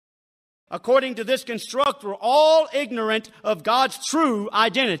according to this construct, were all ignorant of God's true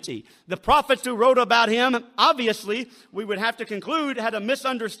identity. The prophets who wrote about him, obviously, we would have to conclude, had a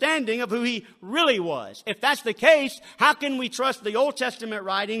misunderstanding of who he really was. If that's the case, how can we trust the Old Testament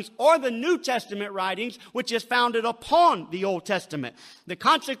writings or the New Testament writings, which is founded upon the Old Testament? The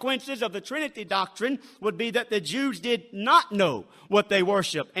consequences of the Trinity doctrine would be that the Jews did not know what they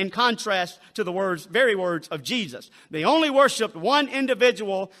worshiped, in contrast to the very words of Jesus. They only worshiped one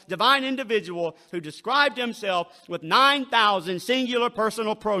individual, divine individual, who described himself with 9,000 singular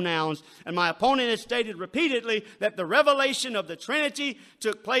personal pronouns. And my opponent has stated repeatedly that the revelation of the Trinity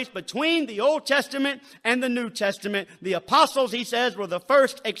took place between the Old Testament and the New Testament. The apostles, he says, were the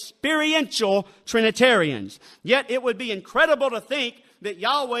first experiential Trinitarians. Yet it would be incredible to think that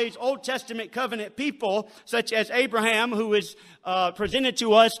Yahweh's Old Testament covenant people, such as Abraham, who is presented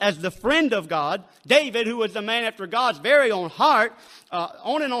to us as the friend of God, David, who was the man after God's very own heart,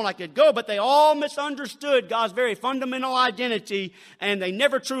 on and on I could go, but they all misunderstood God's very fundamental identity, and they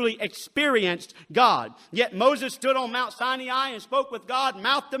never truly experienced God. Yet Moses stood on Mount Sinai and spoke with God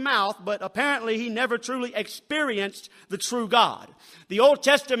mouth to mouth, but apparently he never truly experienced the true God. The Old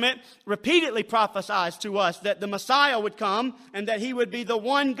Testament repeatedly prophesies to us that the Messiah would come and that he would be the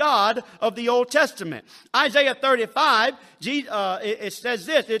one God of the Old Testament. Isaiah 35, it says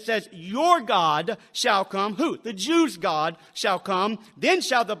this, it says, your God shall come. Who? The Jews' God shall come. Then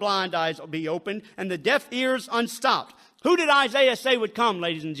shall the blind eyes be opened and the deaf ears unstopped. Who did Isaiah say would come,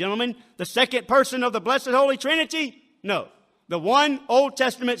 ladies and gentlemen? The second person of the Blessed Holy Trinity? No. The one Old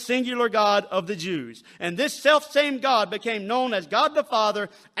Testament singular God of the Jews. And this self-same God became known as God the Father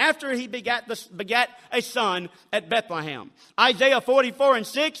after he begat a son at Bethlehem. Isaiah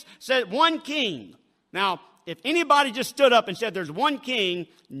 44:6 said one king. Now, if anybody just stood up and said there's one king,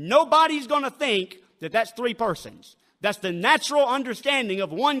 nobody's going to think that that's three persons. That's the natural understanding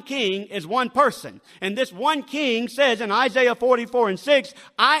of one king is one person. And this one king says in Isaiah 44:6,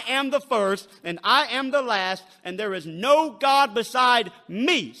 I am the first and I am the last, and there is no God beside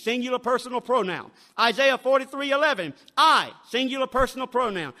me, singular personal pronoun. Isaiah 43:11, I, singular personal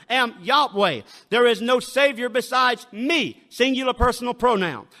pronoun, am Yahweh. There is no Savior besides me, singular personal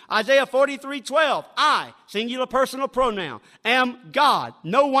pronoun. Isaiah 43:12, I, singular personal pronoun, am God.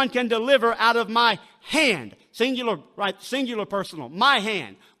 No one can deliver out of my hand. Singular, right? Singular personal. My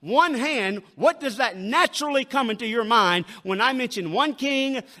hand. One hand. What does that naturally come into your mind when I mention one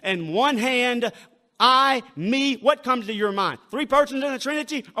king and one hand? I, me. What comes to your mind? Three persons in the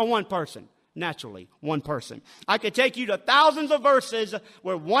Trinity or one person? Naturally, one person. I could take you to thousands of verses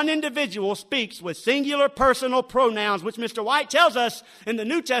where one individual speaks with singular personal pronouns, which Mr. White tells us in the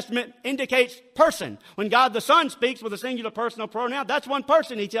New Testament indicates person. When God the Son speaks with a singular personal pronoun, that's one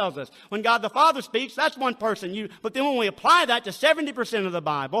person, he tells us. When God the Father speaks, that's one person. But then when we apply that to 70% of the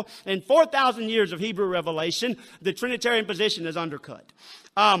Bible and 4,000 years of Hebrew revelation, the Trinitarian position is undercut.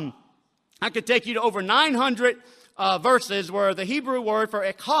 I could take you to over 900 verses where the Hebrew word for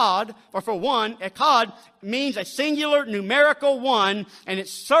echad, or for one, echad, means a singular numerical one, and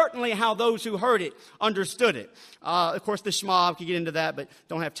it's certainly how those who heard it understood it. Of course, the Shema, we could get into that, but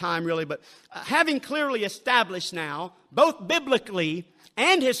don't have time really. But having clearly established now, both biblically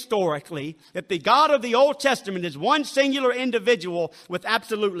and historically, that the God of the Old Testament is one singular individual with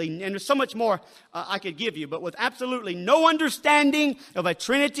absolutely, and there's so much more I could give you, but with absolutely no understanding of a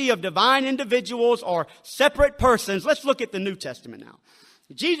trinity of divine individuals or separate persons. Let's look at the New Testament now.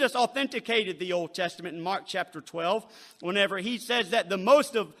 Jesus authenticated the Old Testament in Mark chapter 12 whenever he says that the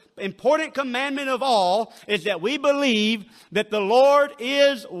most important commandment of all is that we believe that the Lord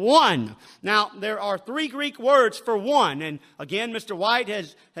is one. Now, there are three Greek words for one. And again, Mr. White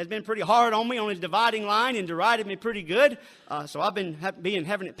has been pretty hard on me on his dividing line and derided me pretty good. So I've been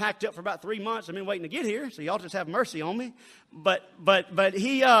having it packed up for about 3 months. I've been waiting to get here, so y'all just have mercy on me. But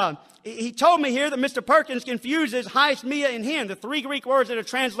he told me here that Mr. Perkins confuses heis, mia, and hin, the three Greek words that are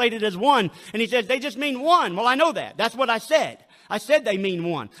translated as one. And he says they just mean one. Well, I know that. That's what I said. I said they mean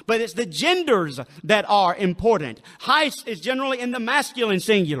one, but it's the genders that are important. Heis is generally in the masculine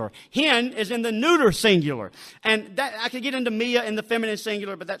singular. Hin is in the neuter singular. And that, I could get into mia in the feminine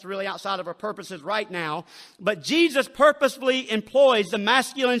singular, but that's really outside of our purposes right now. But Jesus purposefully employs the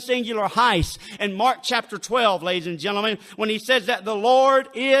masculine singular heis in Mark chapter 12, ladies and gentlemen, when he says that the Lord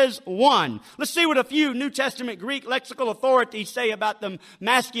is one. Let's see what a few New Testament Greek lexical authorities say about the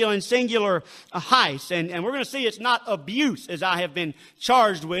masculine singular heis. And we're going to see it's not abuse, as I I have been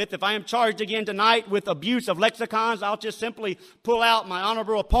charged with. If I am charged again tonight with abuse of lexicons, I'll just simply pull out my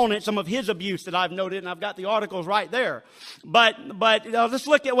honorable opponent, some of his abuse that I've noted, and I've got the articles right there. But let's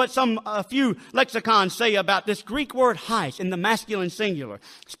look at what a few lexicons say about this Greek word heis in the masculine singular.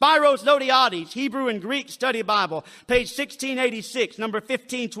 Spiros Zodiates, Hebrew and Greek Study Bible, page 1686, number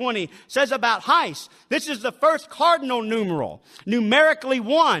 1520, says about heis, this is the first cardinal numeral, numerically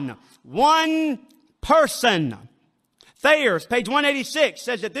one person. Thayer's, page 186,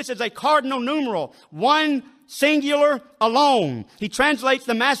 says that this is a cardinal numeral, one singular alone. He translates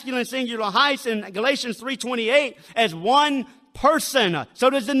the masculine singular heis in Galatians 3:28 as one person.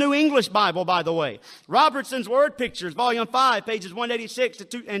 So does the New English Bible, by the way. Robertson's Word Pictures, volume 5, pages 186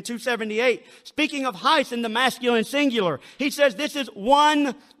 and 278. Speaking of heis in the masculine singular, he says this is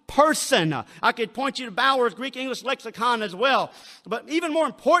one person. I could point you to Bauer's Greek English lexicon as well. But even more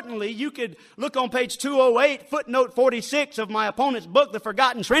importantly, you could look on page 208, footnote 46 of my opponent's book, The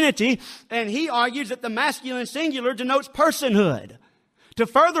Forgotten Trinity, and he argues that the masculine singular denotes personhood. To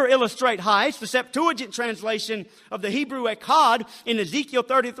further illustrate heis, the Septuagint translation of the Hebrew echad in Ezekiel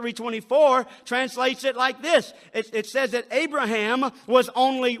 33:24 translates it like this. It says that Abraham was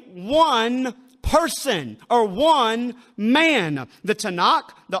only one person or one man. The Tanakh,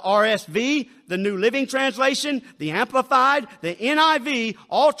 the RSV, the New Living Translation, the Amplified, the NIV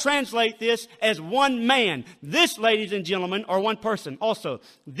all translate this as one man. This, ladies and gentlemen, or one person also.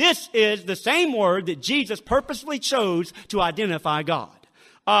 This is the same word that Jesus purposely chose to identify God.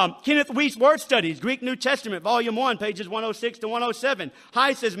 Kenneth Wuest's Word Studies, Greek New Testament, volume 1, pages 106 to 107.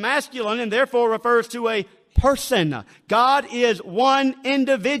 Heis is masculine and therefore refers to a person. God is one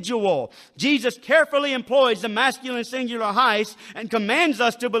individual. Jesus carefully employs the masculine singular heis and commands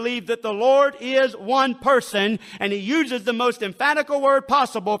us to believe that the Lord is one person, and he uses the most emphatical word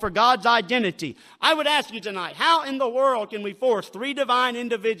possible for God's identity. I would ask you tonight, how in the world can we force three divine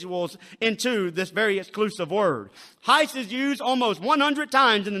individuals into this very exclusive word? Heis is used almost 100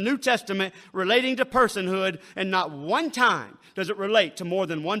 times in the New Testament relating to personhood, and not one time does it relate to more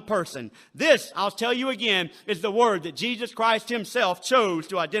than one person. This, I'll tell you again, is the word that Jesus Christ himself chose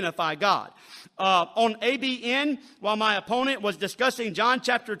to identify God. On ABN, while my opponent was discussing John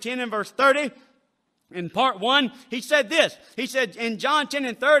chapter 10 and verse 30, in part 1, he said this. He said in John 10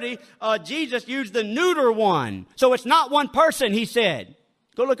 and 30, Jesus used the neuter one. So it's not one person, he said.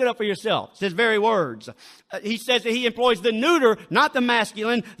 Go look it up for yourself. It's his very words. He says that he employs the neuter, not the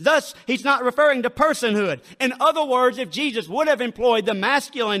masculine. Thus, he's not referring to personhood. In other words, if Jesus would have employed the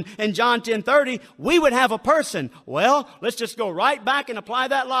masculine in John 10:30, we would have a person. Well, let's just go right back and apply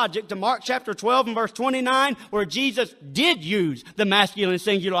that logic to Mark chapter 12 and verse 29, where Jesus did use the masculine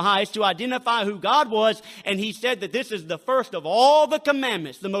singular heis to identify who God was, and he said that this is the first of all the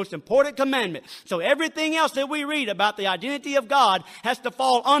commandments, the most important commandment. So everything else that we read about the identity of God has to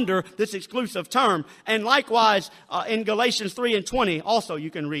fall under this exclusive term. And likewise, in Galatians 3 and 20, also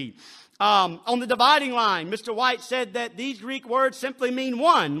you can read. On the dividing line, Mr. White said that these Greek words simply mean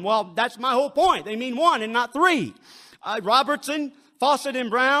one. Well, that's my whole point. They mean one and not three. Robertson, Fawcett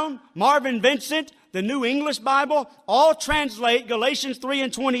and Brown, Marvin Vincent, the New English Bible, all translate Galatians 3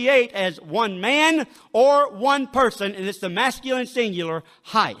 and 28 as one man or one person, and it's the masculine singular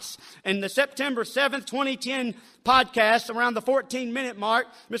heis. In the September 7th, 2010 podcast, around the 14-minute mark,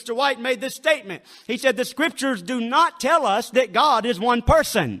 Mr. White made this statement. He said, the scriptures do not tell us that God is one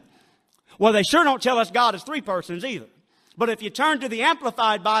person. Well, they sure don't tell us God is three persons either. But if you turn to the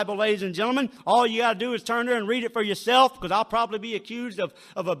Amplified Bible, ladies and gentlemen, all you got to do is turn there and read it for yourself, because I'll probably be accused of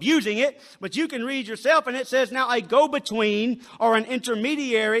abusing it. But you can read yourself, and it says, now a go-between or an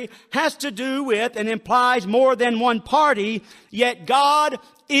intermediary has to do with and implies more than one party, yet God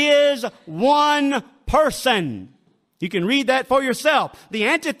is one person. You can read that for yourself. The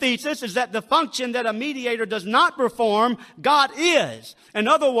antithesis is that the function that a mediator does not perform, God is. In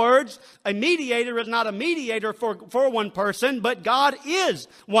other words, a mediator is not a mediator for one person, but God is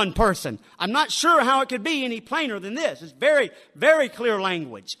one person. I'm not sure how it could be any plainer than this. It's very, very clear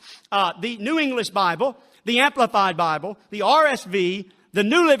language. The New English Bible, the Amplified Bible, the RSV, the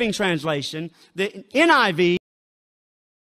New Living Translation, the NIV,